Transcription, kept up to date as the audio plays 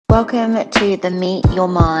Welcome to the Meet Your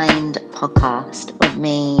Mind podcast with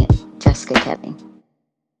me, Jessica Kelly.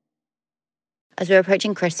 As we're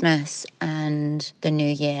approaching Christmas and the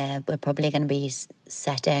new year, we're probably going to be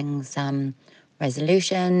setting some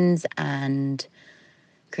resolutions and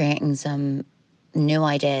creating some new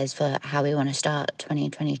ideas for how we want to start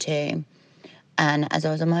 2022. And as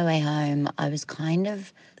I was on my way home, I was kind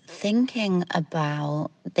of thinking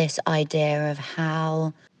about this idea of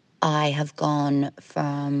how I have gone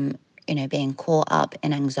from, being caught up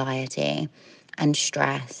in anxiety and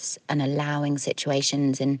stress and allowing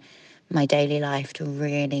situations in my daily life to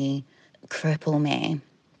really cripple me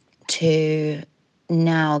to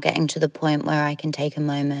now getting to the point where I can take a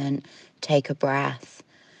moment, take a breath,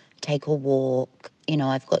 take a walk.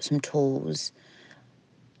 I've got some tools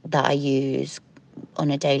that I use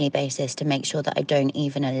on a daily basis to make sure that I don't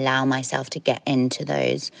even allow myself to get into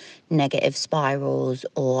those negative spirals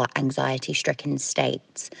or anxiety-stricken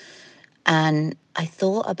states. And I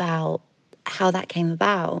thought about how that came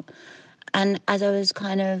about. And as I was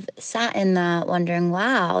kind of sat in that wondering,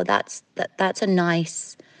 wow, that's a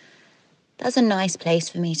nice place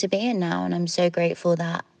for me to be in now. And I'm so grateful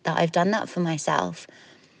that I've done that for myself.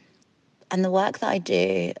 And the work that I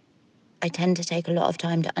do, I tend to take a lot of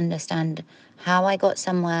time to understand how I got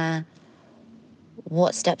somewhere,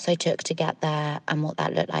 what steps I took to get there, and what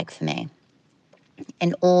that looked like for me,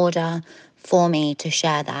 in order for me to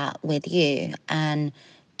share that with you and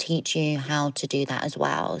teach you how to do that as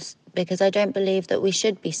well. Because I don't believe that we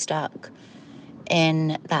should be stuck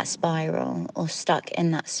in that spiral or stuck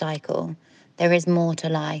in that cycle. There is more to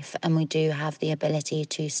life, and we do have the ability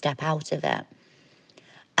to step out of it.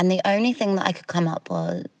 And the only thing that I could come up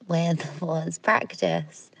with was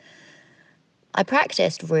practice. I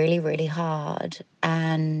practiced really, really hard.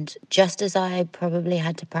 And just as I probably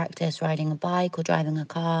had to practice riding a bike or driving a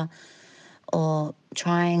car or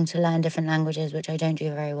trying to learn different languages, which I don't do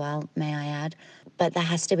very well, may I add, but there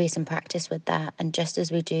has to be some practice with that. And just as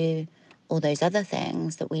we do all those other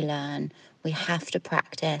things that we learn, we have to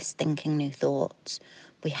practice thinking new thoughts.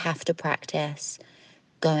 We have to practice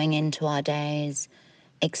going into our days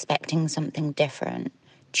expecting something different,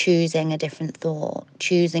 choosing a different thought,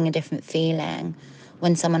 choosing a different feeling.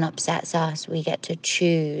 When someone upsets us, we get to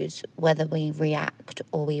choose whether we react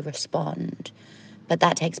or we respond. But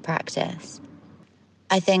that takes practice.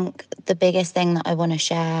 I think the biggest thing that I want to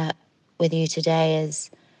share with you today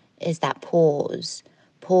is that pause.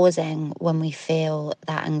 Pausing when we feel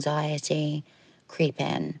that anxiety creep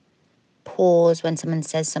in. Pause when someone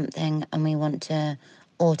says something and we want to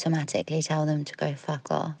automatically tell them to go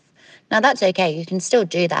fuck off. Now, that's okay. You can still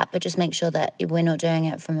do that, but just make sure that we're not doing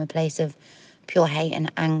it from a place of pure hate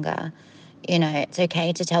and anger. It's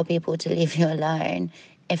okay to tell people to leave you alone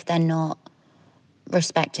if they're not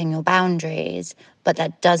respecting your boundaries, but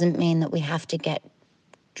that doesn't mean that we have to get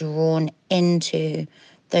drawn into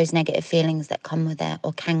those negative feelings that come with it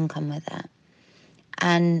or can come with it.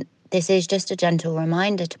 And this is just a gentle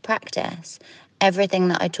reminder to practice everything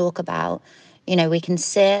that I talk about. We can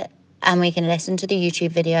sit and we can listen to the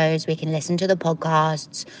YouTube videos, we can listen to the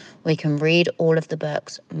podcasts, we can read all of the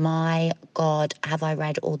books. My God, have I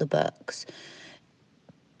read all the books?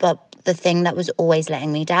 But the thing that was always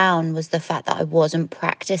letting me down was the fact that I wasn't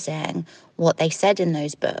practicing what they said in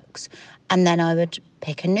those books. And then I would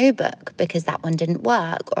pick a new book because that one didn't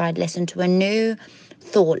work, or I'd listen to a new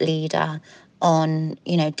thought leader on,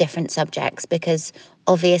 different subjects, because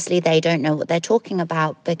obviously they don't know what they're talking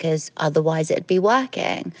about, because otherwise it'd be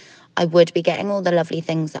working. I would be getting all the lovely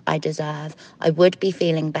things that I deserve. I would be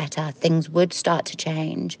feeling better. Things would start to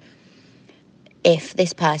change if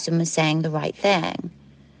this person was saying the right thing.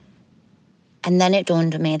 And then it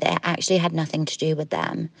dawned on me that it actually had nothing to do with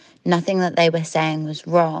them. Nothing that they were saying was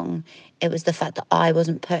wrong. It was the fact that I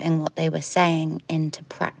wasn't putting what they were saying into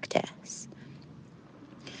practice.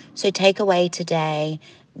 So take away today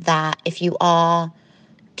that if you are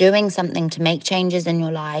doing something to make changes in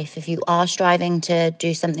your life, if you are striving to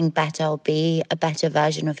do something better or be a better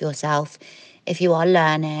version of yourself, if you are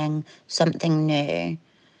learning something new,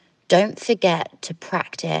 don't forget to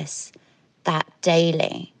practice that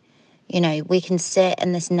daily. We can sit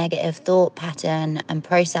in this negative thought pattern and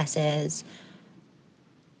processes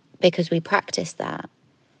because we practice that.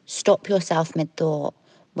 Stop yourself mid-thought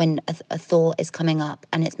when a thought is coming up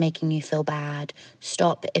and it's making you feel bad.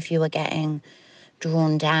 Stop if you are getting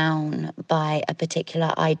drawn down by a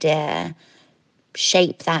particular idea.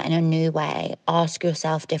 Shape that in a new way. Ask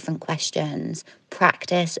yourself different questions.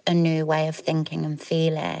 Practice a new way of thinking and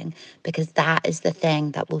feeling, because that is the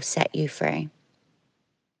thing that will set you free.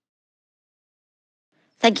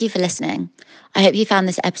 Thank you for listening. I hope you found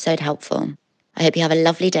this episode helpful. I hope you have a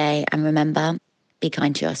lovely day, and remember, be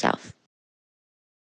kind to yourself.